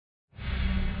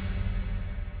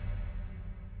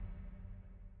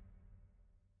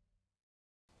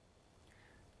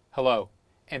Hello,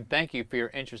 and thank you for your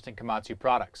interest in Komatsu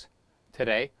products.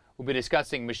 Today, we'll be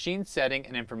discussing machine setting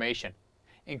and information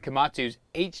in Komatsu's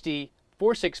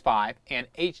HD465 and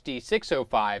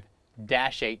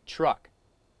HD605-8 truck.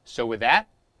 So with that,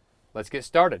 let's get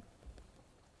started.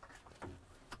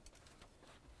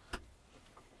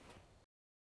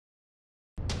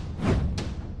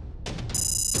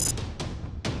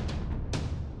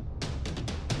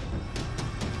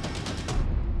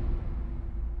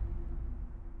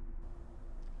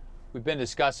 We've been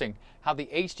discussing how the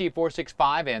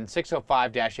HD465 and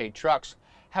 605-8 trucks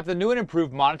have the new and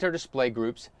improved monitor display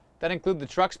groups that include the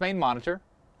truck's main monitor,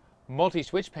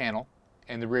 multi-switch panel,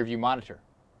 and the rearview monitor.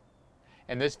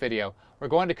 In this video, we're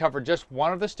going to cover just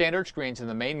one of the standard screens in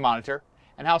the main monitor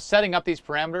and how setting up these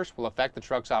parameters will affect the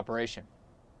truck's operation.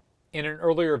 In an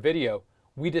earlier video,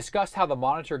 we discussed how the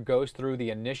monitor goes through the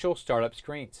initial startup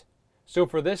screens. So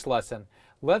for this lesson,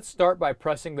 let's start by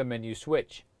pressing the menu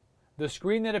switch. The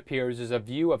screen that appears is a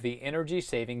view of the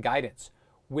energy-saving guidance,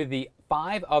 with the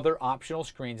 5 other optional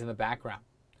screens in the background.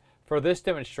 For this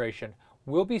demonstration,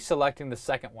 we'll be selecting the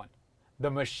second one.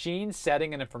 The Machine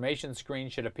Setting and Information screen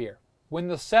should appear. When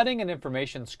the Setting and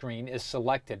Information screen is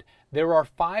selected, there are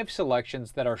 5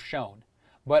 selections that are shown,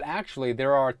 but actually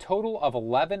there are a total of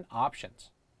 11 options.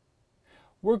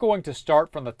 We're going to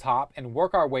start from the top and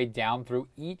work our way down through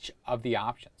each of the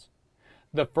options.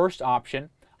 The first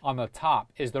option on the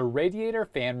top is the Radiator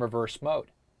fan reverse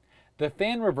mode. The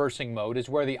fan reversing mode is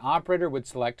where the operator would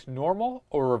select normal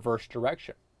or reverse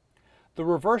direction. The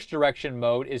reverse direction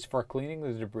mode is for cleaning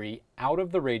the debris out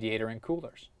of the radiator and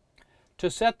coolers. To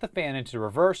set the fan into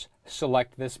reverse,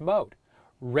 select this mode.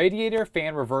 Radiator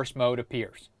fan reverse mode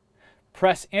appears.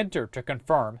 Press enter to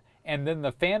confirm, and then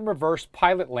the fan reverse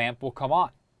pilot lamp will come on.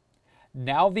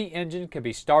 Now the engine can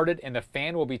be started and the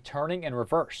fan will be turning in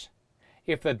reverse.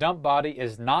 If the dump body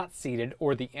is not seated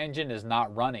or the engine is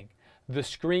not running, the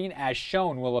screen as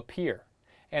shown will appear,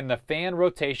 and the fan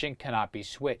rotation cannot be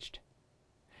switched.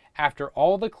 After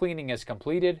all the cleaning is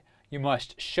completed, you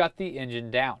must shut the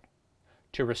engine down.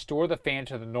 To restore the fan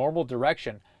to the normal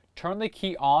direction, turn the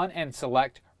key on and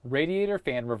select Radiator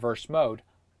Fan Reverse Mode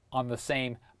on the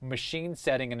same Machine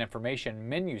Setting and Information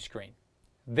menu screen.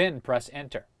 Then press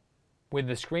Enter. When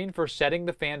the screen for setting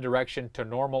the fan direction to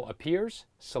normal appears,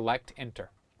 select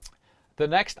Enter. The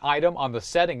next item on the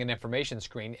Setting and Information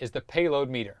screen is the Payload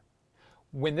Meter.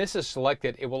 When this is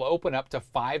selected, it will open up to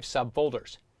 5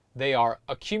 subfolders. They are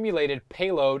Accumulated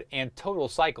Payload and Total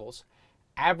Cycles,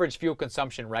 Average Fuel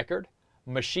Consumption Record,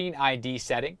 Machine ID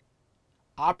Setting,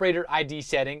 Operator ID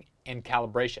Setting, and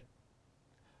Calibration.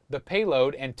 The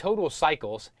Payload and Total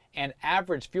Cycles and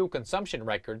Average Fuel Consumption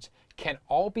Records can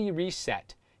all be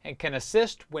reset and can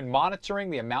assist when monitoring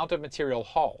the amount of material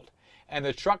hauled and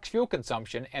the truck's fuel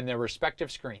consumption and their respective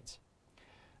screens.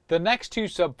 The next 2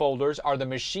 subfolders are the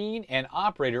Machine and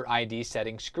Operator ID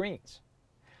Setting screens.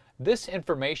 This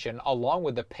information, along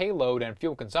with the payload and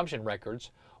fuel consumption records,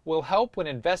 will help when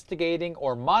investigating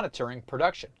or monitoring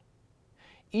production.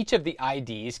 Each of the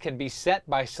IDs can be set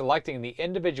by selecting the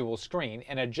individual screen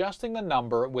and adjusting the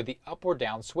number with the up or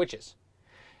down switches.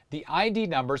 The ID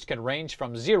numbers can range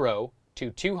from 0 to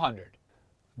 200.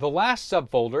 The last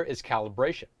subfolder is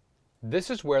Calibration. This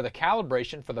is where the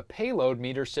calibration for the payload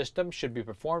meter system should be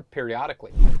performed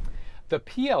periodically. The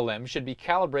PLM should be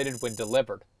calibrated when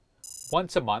delivered,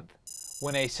 once a month,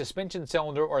 when a suspension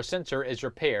cylinder or sensor is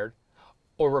repaired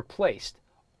or replaced,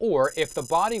 or if the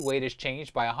body weight is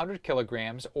changed by 100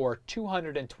 kilograms or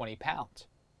 220 pounds.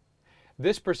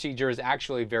 This procedure is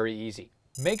actually very easy.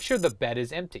 Make sure the bed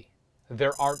is empty.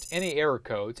 There aren't any error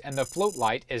codes and the float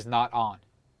light is not on.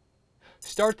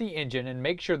 Start the engine and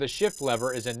make sure the shift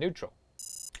lever is in neutral.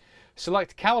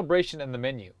 Select Calibration in the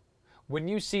menu. When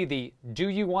you see the Do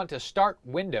You Want to Start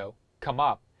window come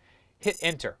up, hit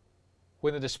Enter.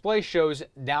 When the display shows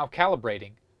Now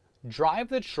Calibrating, drive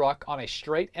the truck on a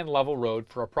straight and level road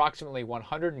for approximately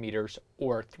 100 meters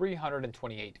or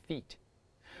 328 feet.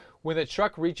 When the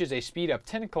truck reaches a speed of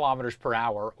 10 kilometers per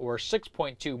hour or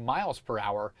 6.2 miles per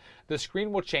hour, the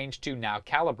screen will change to Now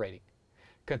Calibrating.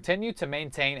 Continue to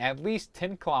maintain at least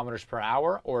 10 kilometers per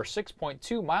hour or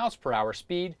 6.2 miles per hour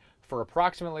speed for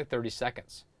approximately 30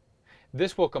 seconds.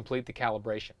 This will complete the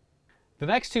calibration. The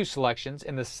next 2 selections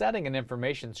in the Setting and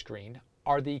Information screen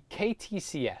are the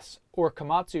KTCS, or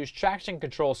Komatsu's Traction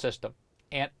Control System,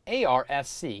 and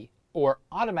ARSC, or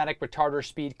Automatic Retarder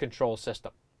Speed Control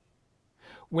System.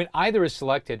 When either is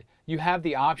selected, you have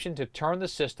the option to turn the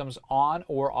systems on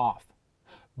or off.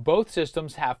 Both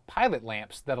systems have pilot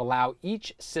lamps that allow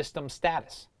each system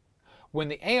status. When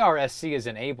the ARSC is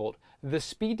enabled, the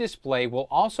speed display will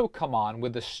also come on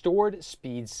with the stored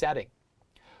speed setting.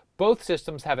 Both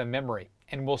systems have a memory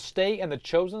and will stay in the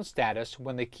chosen status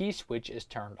when the key switch is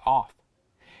turned off.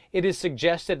 It is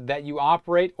suggested that you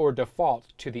operate or default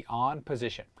to the on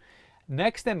position.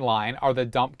 Next in line are the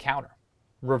dump counter,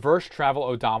 reverse travel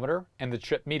odometer, and the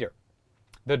trip meter.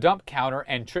 The dump counter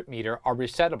and trip meter are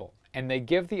resettable, and they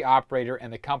give the operator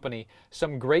and the company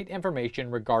some great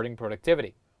information regarding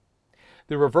productivity.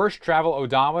 The reverse travel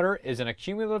odometer is an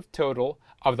accumulative total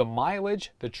of the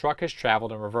mileage the truck has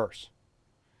traveled in reverse.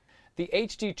 The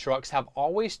HD trucks have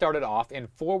always started off in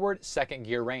forward second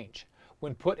gear range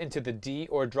when put into the D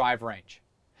or drive range.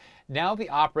 Now the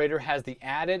operator has the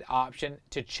added option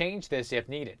to change this if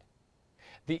needed.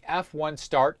 The F1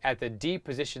 start at the D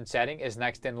position setting is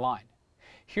next in line.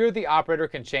 Here the operator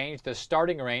can change the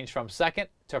starting range from second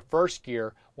to first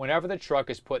gear whenever the truck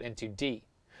is put into D.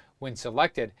 When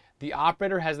selected, the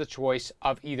operator has the choice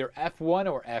of either F1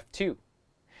 or F2.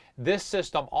 This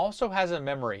system also has a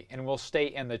memory and will stay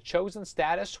in the chosen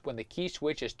status when the key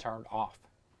switch is turned off.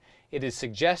 It is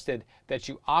suggested that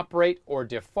you operate or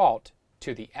default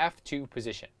to the F2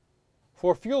 position.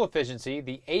 For fuel efficiency,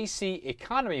 the AC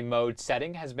economy mode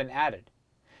setting has been added.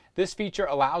 This feature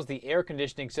allows the air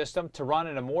conditioning system to run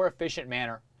in a more efficient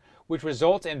manner, which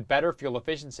results in better fuel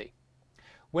efficiency.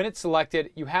 When it's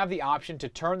selected, you have the option to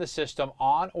turn the system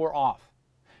on or off.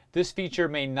 This feature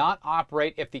may not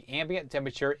operate if the ambient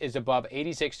temperature is above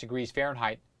 86 degrees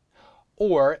Fahrenheit,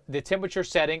 or the temperature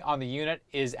setting on the unit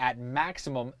is at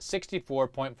maximum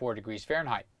 64.4 degrees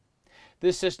Fahrenheit.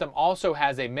 This system also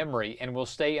has a memory and will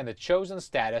stay in the chosen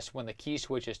status when the key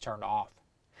switch is turned off.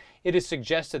 It is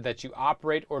suggested that you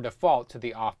operate or default to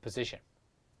the off position.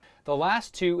 The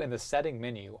last two in the setting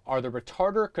menu are the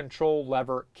retarder control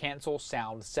lever cancel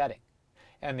sound setting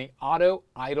and the auto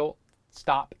idle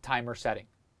stop timer setting.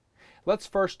 Let's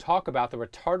first talk about the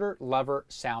retarder lever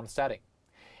sound setting.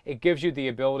 It gives you the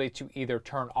ability to either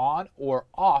turn on or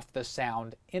off the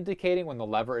sound, indicating when the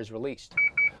lever is released.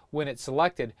 When it's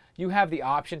selected, you have the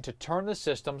option to turn the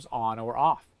systems on or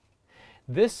off.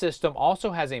 This system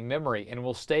also has a memory and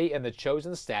will stay in the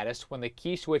chosen status when the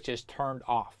key switch is turned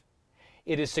off.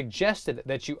 It is suggested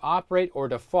that you operate or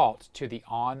default to the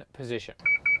on position.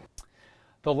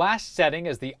 The last setting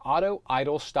is the auto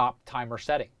idle stop timer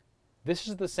setting. This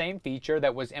is the same feature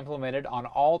that was implemented on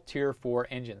all Tier 4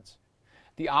 engines.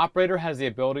 The operator has the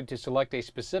ability to select a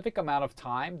specific amount of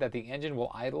time that the engine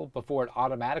will idle before it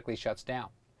automatically shuts down.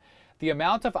 The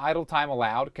amount of idle time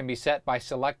allowed can be set by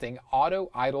selecting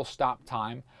Auto Idle Stop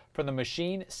Time from the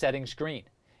machine settings screen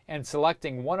and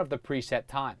selecting one of the preset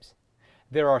times.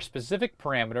 There are specific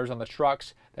parameters on the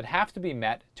trucks that have to be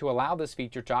met to allow this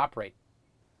feature to operate.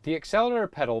 The accelerator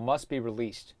pedal must be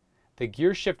released. The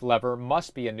gear shift lever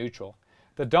must be in neutral.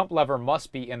 The dump lever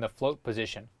must be in the float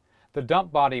position. The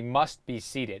dump body must be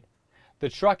seated. The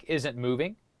truck isn't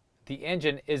moving. The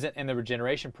engine isn't in the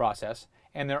regeneration process,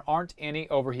 and there aren't any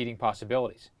overheating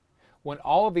possibilities. When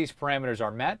all of these parameters are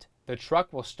met, the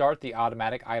truck will start the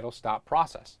automatic idle stop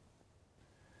process.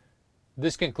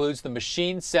 This concludes the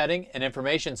machine setting and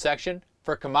information section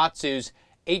for Komatsu's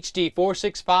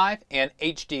HD465 and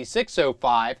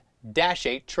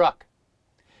HD605-8 truck.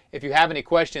 If you have any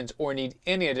questions or need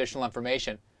any additional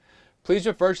information, please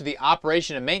refer to the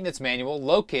Operation and Maintenance Manual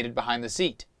located behind the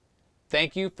seat.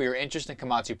 Thank you for your interest in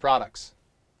Komatsu products.